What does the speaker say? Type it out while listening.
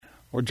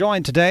We're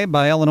joined today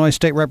by Illinois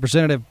State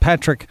Representative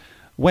Patrick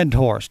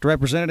Windhorst.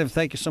 Representative,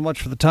 thank you so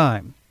much for the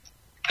time.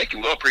 Thank you,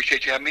 Will.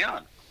 Appreciate you having me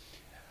on.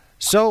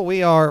 So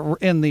we are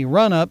in the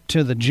run-up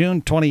to the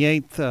June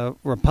 28th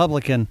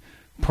Republican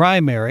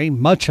primary.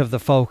 Much of the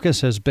focus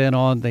has been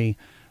on the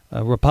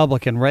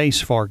Republican race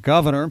for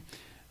governor.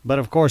 But,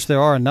 of course, there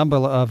are a number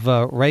of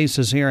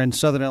races here in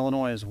Southern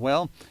Illinois as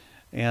well.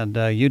 And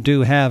you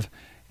do have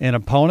an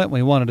opponent.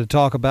 We wanted to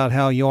talk about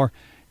how your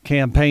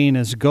campaign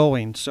is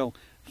going. So,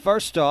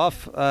 first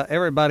off,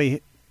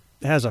 everybody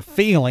has a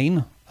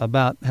feeling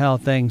about how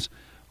things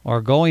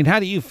are going. How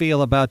do you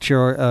feel about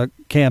your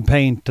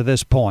campaign to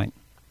this point?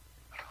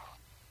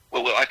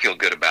 Well, I feel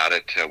good about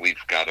it.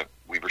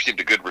 We've received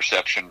a good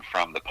reception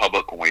from the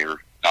public when we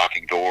were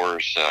knocking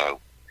doors.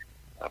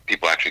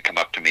 People actually come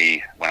up to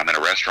me when I'm in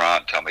a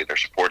restaurant, tell me they're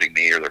supporting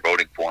me or they're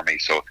voting for me.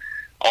 So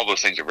all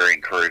those things are very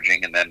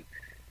encouraging. And then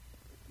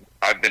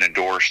I've been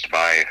endorsed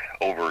by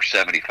over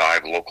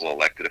 75 local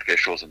elected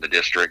officials in the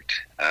district.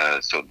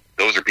 So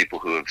those are people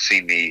who have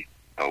seen me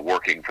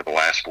working for the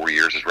last 4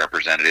 years as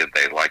representative.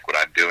 They like what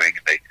I'm doing.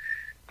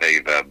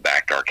 They've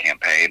backed our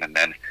campaign. And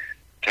then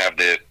to have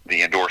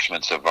the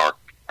endorsements of our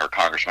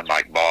Congressman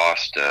Mike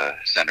Bost,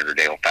 Senator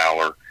Dale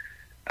Fowler,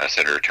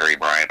 Senator Terry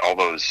Bryant, all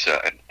those,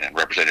 and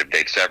Representative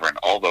Dave Severin,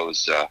 all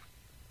those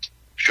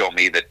show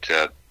me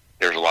that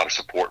there's a lot of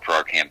support for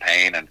our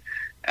campaign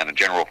and a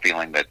general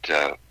feeling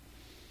that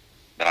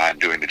I'm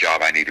doing the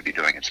job I need to be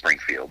doing in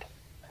Springfield.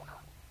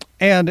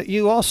 And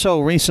you also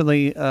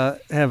recently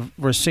have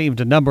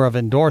received a number of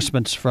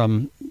endorsements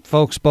from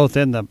folks both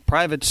in the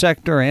private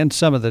sector and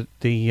some of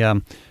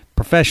the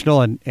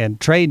professional and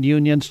trade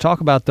unions.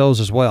 Talk about those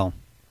as well.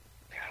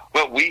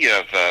 Well, we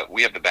have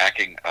the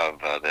backing of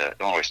the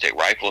Illinois State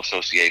Rifle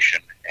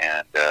Association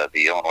and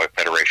the Illinois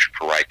Federation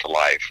for Right to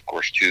Life. Of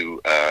course,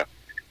 two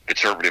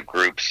conservative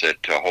groups that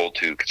hold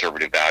to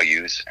conservative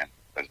values, and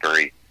I was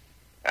very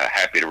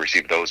happy to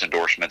receive those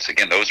endorsements.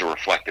 Again, those are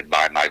reflected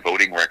by my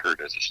voting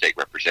record as a state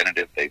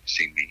representative. They've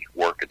seen me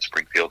work in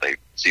Springfield. They've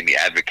seen me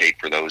advocate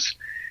for those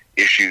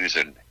issues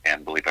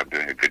and believe I'm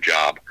doing a good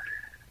job.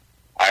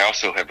 I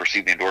also have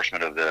received the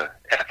endorsement of the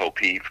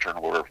FOP,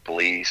 Fraternal Order of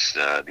Police,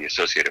 the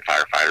Associated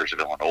Firefighters of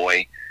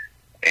Illinois,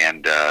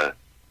 and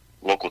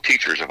local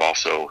teachers have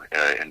also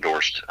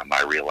endorsed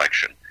my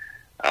reelection.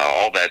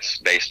 All that's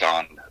based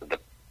on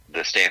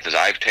the stances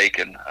I've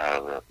taken,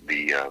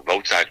 the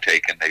votes I've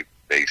taken.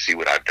 They see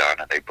what I've done,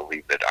 and they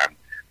believe that I'm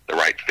the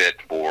right fit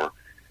for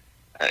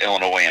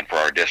Illinois and for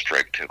our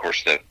district. Of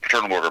course, the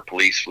Fraternal Order of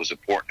Police was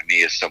important to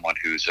me as someone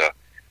who's a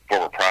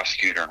former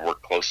prosecutor and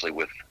worked closely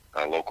with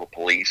local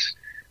police.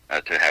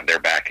 To have their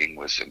backing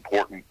was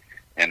important,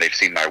 and they've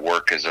seen my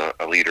work as a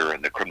leader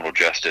in the criminal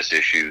justice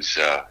issues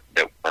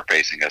that are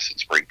facing us in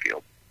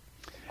Springfield.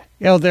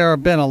 You know, there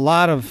have been a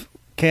lot of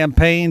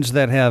campaigns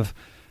that have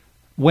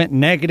went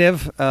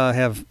negative,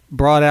 have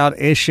brought out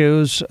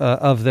issues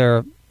of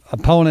their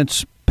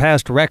opponent's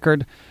past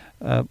record.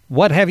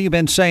 What have you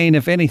been saying,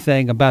 if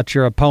anything, about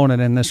your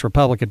opponent in this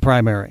Republican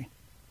primary?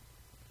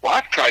 Well,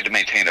 I've tried to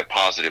maintain a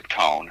positive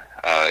tone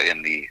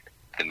in the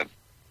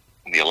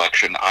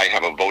election. I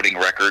have a voting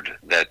record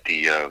that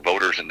the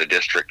voters in the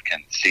district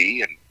can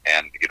see,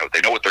 and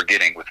they know what they're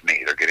getting with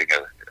me. They're getting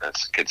a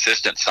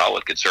consistent,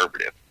 solid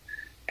conservative.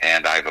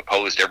 And I've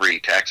opposed every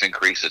tax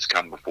increase that's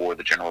come before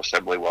the General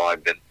Assembly while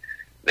I've been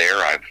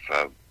there.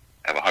 Have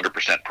a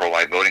 100%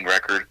 pro-life voting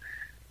record,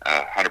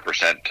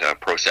 100%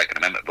 pro-Second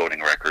Amendment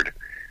voting record.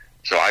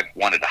 So I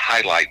wanted to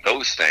highlight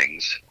those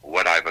things,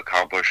 what I've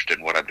accomplished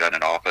and what I've done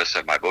in office,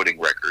 and my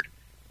voting record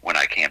when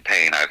I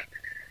campaign. I've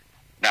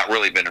not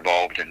really been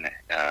involved in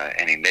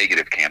any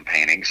negative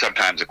campaigning.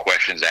 Sometimes a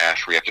question's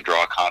asked where you have to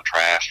draw a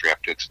contrast, or you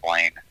have to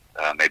explain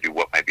maybe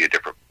what might be a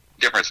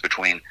difference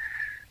between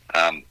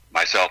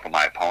myself and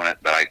my opponent.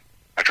 But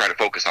I try to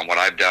focus on what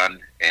I've done,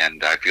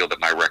 and I feel that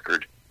my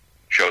record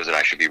shows that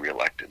I should be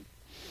reelected.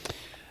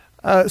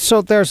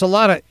 So there's a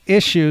lot of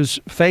issues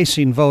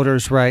facing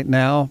voters right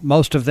now.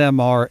 Most of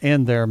them are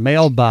in their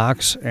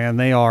mailbox, and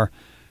they are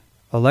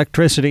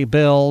electricity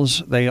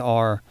bills, they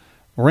are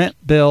rent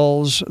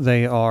bills,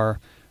 they are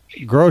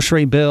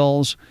grocery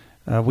bills.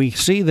 We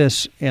see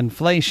this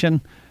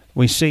inflation.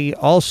 We see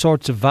all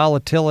sorts of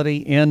volatility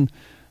in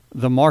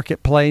the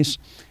marketplace.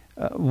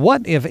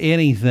 What, if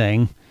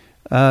anything,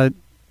 do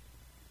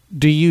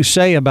you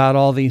say about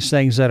all these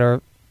things that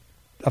are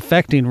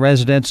affecting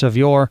residents of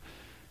your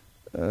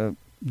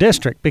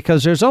district?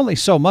 Because there's only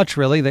so much,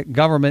 really, that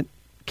government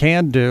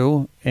can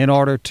do in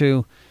order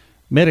to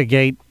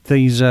mitigate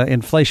these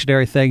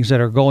inflationary things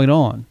that are going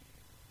on.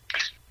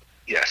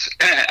 Yes,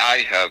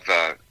 I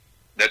have.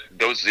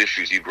 Those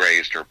issues you've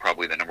raised are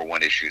probably the number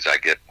one issues I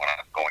get when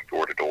I'm going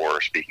door to door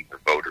or speaking with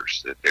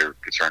voters. That they're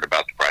concerned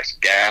about the price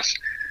of gas,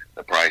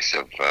 the price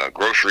of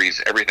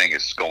groceries. Everything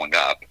is going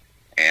up,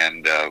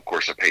 and of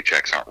course, the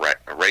paychecks aren't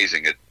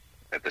raising it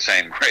at the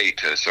same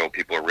rate. So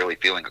people are really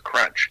feeling a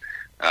crunch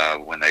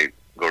when they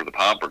go to the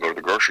pump or go to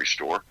the grocery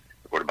store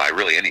or to buy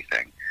really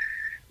anything.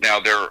 Now,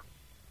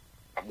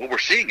 what we're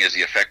seeing is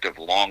the effect of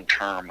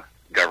long-term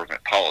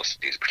government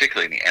policies,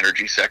 particularly in the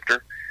energy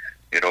sector.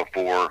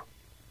 For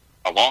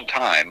a long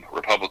time,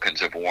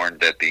 Republicans have warned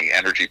that the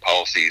energy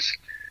policies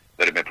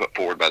that have been put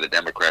forward by the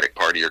Democratic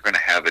Party are going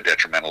to have a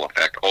detrimental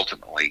effect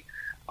ultimately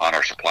on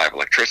our supply of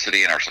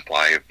electricity and our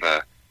supply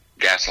of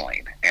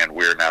gasoline. And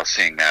we're now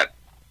seeing that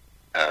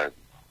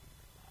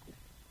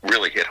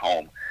really hit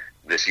home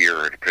this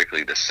year, and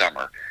particularly this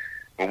summer.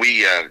 When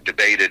we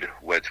debated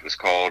what was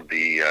called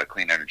the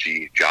Clean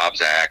Energy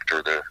Jobs Act,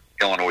 or the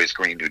Illinois'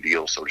 Green New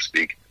Deal, so to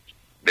speak,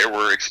 there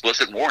were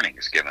explicit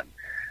warnings given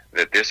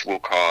that this will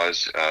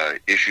cause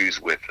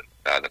issues with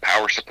the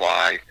power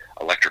supply,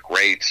 electric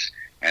rates,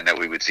 and that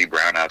we would see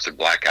brownouts and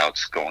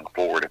blackouts going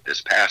forward if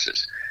this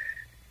passes.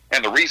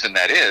 And the reason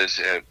that is,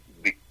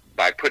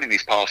 by putting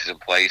these policies in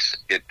place,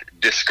 it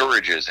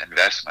discourages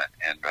investment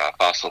in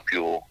fossil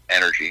fuel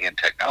energy and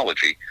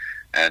technology.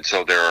 And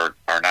so there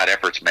are not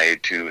efforts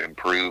made to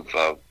improve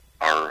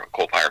our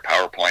coal-fired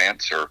power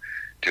plants or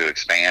to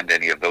expand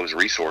any of those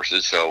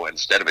resources. So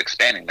instead of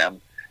expanding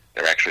them,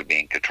 they're actually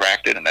being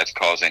contracted, and that's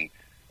causing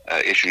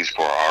issues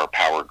for our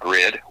power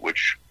grid,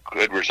 which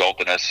could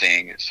result in us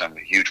seeing some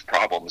huge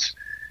problems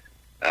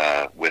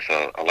with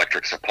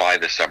electric supply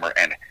this summer,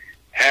 and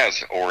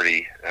has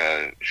already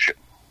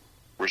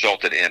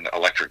resulted in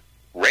electric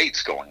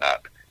rates going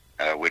up,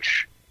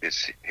 which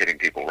is hitting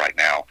people right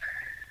now.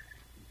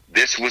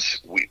 This was,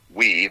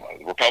 we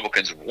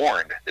Republicans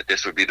warned that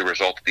this would be the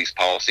result of these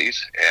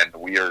policies, and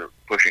we are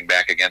pushing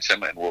back against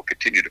them, and we'll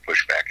continue to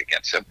push back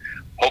against them.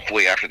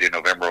 Hopefully after the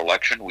November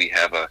election, we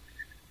have a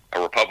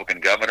Republican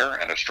governor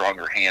and a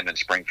stronger hand in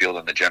Springfield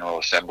in the General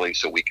Assembly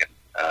so we can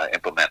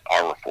implement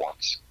our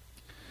reforms.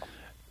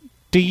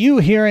 Do you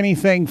hear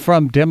anything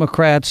from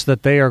Democrats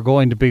that they are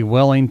going to be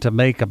willing to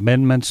make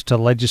amendments to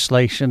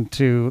legislation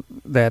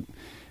that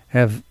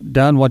have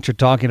done what you're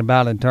talking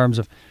about in terms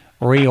of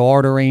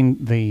reordering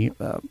the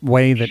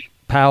way that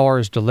power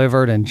is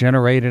delivered and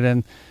generated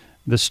in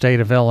the state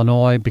of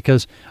Illinois?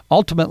 Because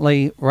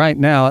ultimately, right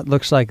now, it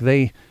looks like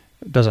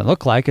doesn't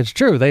look like it's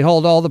true. They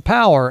hold all the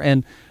power.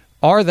 And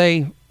are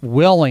they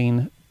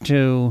willing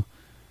to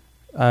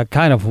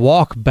kind of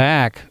walk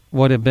back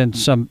what have been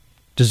some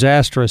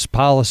disastrous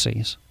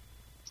policies?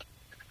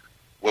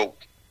 Well,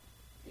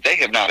 they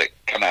have not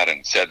come out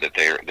and said that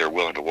they're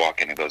willing to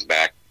walk any of those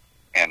back.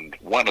 And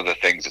one of the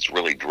things that's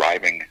really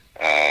driving,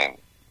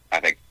 I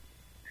think,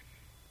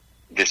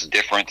 this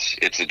difference,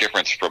 it's a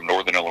difference from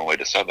northern Illinois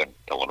to southern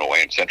Illinois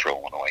and central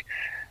Illinois.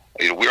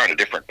 We're on a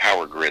different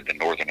power grid than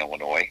northern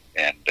Illinois,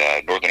 and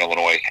northern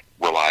Illinois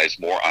relies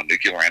more on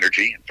nuclear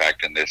energy. In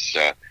fact, in this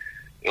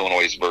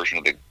Illinois' version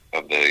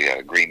of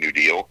the Green New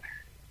Deal,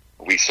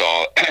 we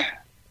saw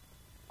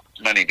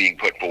money being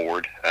put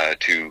forward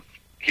to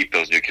keep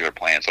those nuclear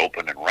plants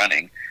open and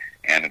running.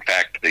 And in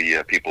fact,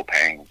 the people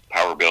paying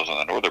power bills in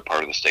the northern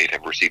part of the state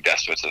have received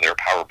estimates that their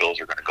power bills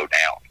are going to go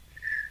down.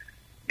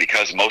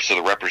 Because most of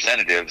the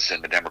representatives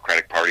in the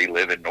Democratic Party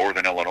live in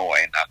northern Illinois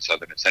and not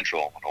southern and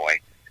central Illinois,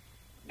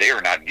 they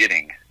are not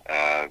getting,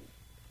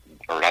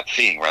 or not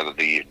seeing, rather,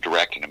 the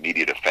direct and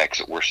immediate effects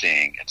that we're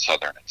seeing in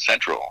southern and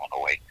central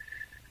Illinois.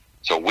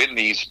 So when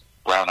these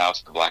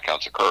brownouts and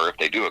blackouts occur, if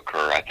they do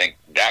occur, I think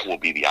that will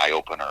be the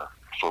eye-opener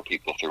for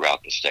people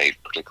throughout the state,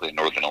 particularly in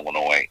northern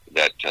Illinois,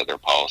 that their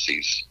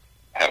policies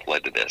have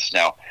led to this.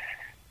 Now,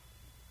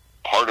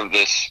 part of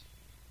this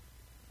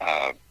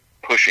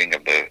pushing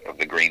of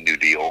the Green New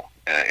Deal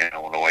in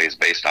Illinois is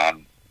based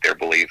on their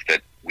belief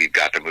that we've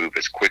got to move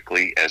as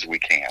quickly as we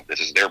can.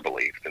 This is their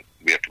belief, that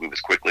we have to move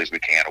as quickly as we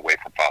can away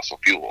from fossil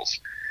fuels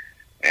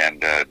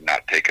and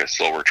not take a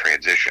slower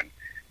transition.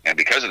 And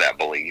because of that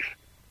belief,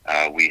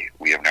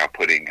 we are now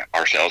putting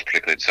ourselves,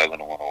 particularly in southern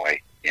Illinois,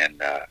 in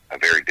a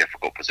very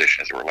difficult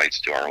position as it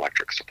relates to our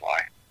electric supply.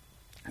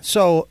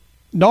 So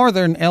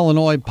northern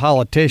Illinois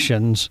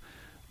politicians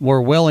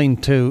were willing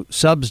to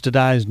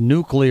subsidize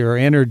nuclear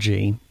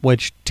energy,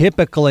 which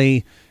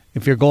typically,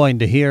 if you're going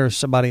to hear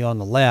somebody on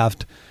the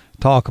left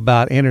talk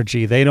about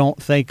energy, they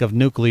don't think of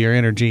nuclear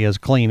energy as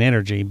clean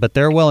energy, but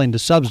they're willing to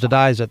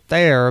subsidize it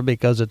there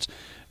because it's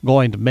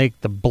going to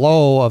make the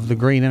blow of the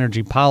green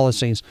energy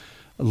policies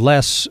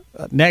less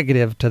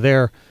negative to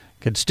their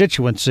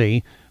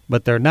constituency,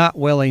 but they're not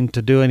willing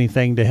to do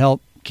anything to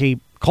help keep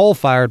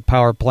coal-fired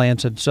power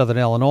plants in southern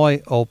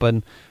Illinois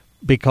open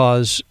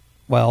because,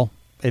 well,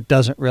 it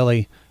doesn't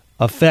really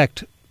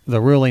affect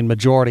the ruling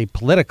majority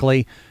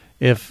politically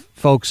if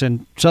folks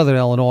in southern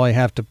Illinois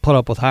have to put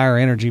up with higher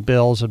energy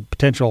bills and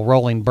potential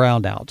rolling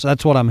brownouts.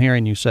 That's what I'm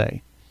hearing you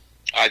say.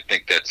 I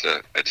think that's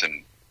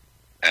an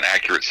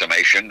accurate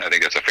summation. I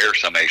think that's a fair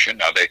summation.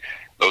 Now,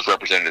 those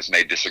representatives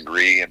may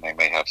disagree, and they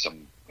may have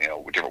some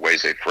different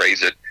ways they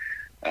phrase it.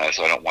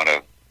 So I don't want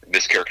to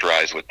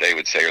mischaracterize what they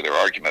would say or their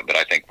argument, but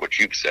I think what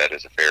you've said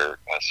is a fair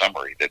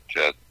summary,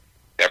 that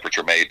efforts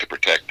are made to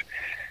protect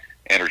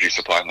energy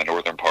supply in the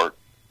northern part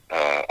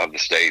of the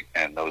state,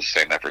 and those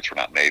same efforts were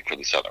not made for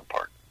the southern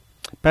part.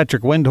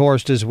 Patrick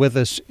Windhorst is with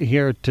us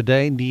here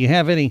today. Do you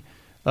have any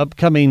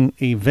upcoming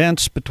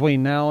events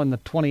between now and the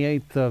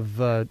 28th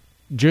of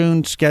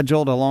June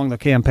scheduled along the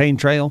campaign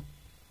trail?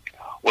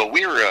 Well,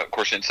 we're of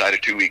course inside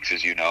of 2 weeks,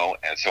 as you know,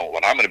 and so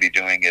what I'm going to be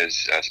doing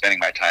is spending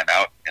my time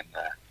out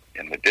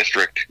in the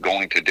district,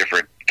 going to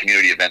different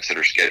community events that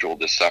are scheduled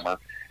this summer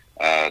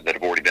that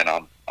have already been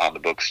on the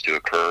books to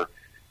occur,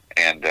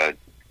 and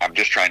I'm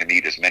just trying to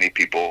meet as many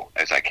people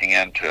as I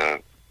can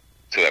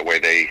so that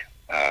way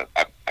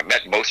I've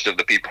met most of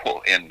the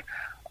people in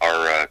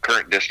our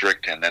current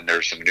district, and then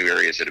there's some new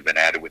areas that have been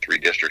added with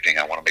redistricting.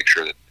 I want to make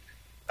sure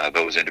that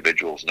those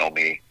individuals know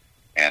me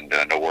and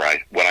know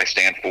what I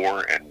stand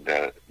for, and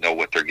know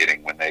what they're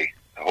getting when they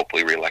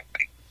hopefully reelect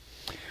me.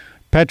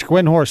 Patrick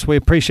Windhorst, we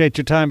appreciate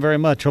your time very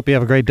much. Hope you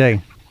have a great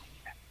day.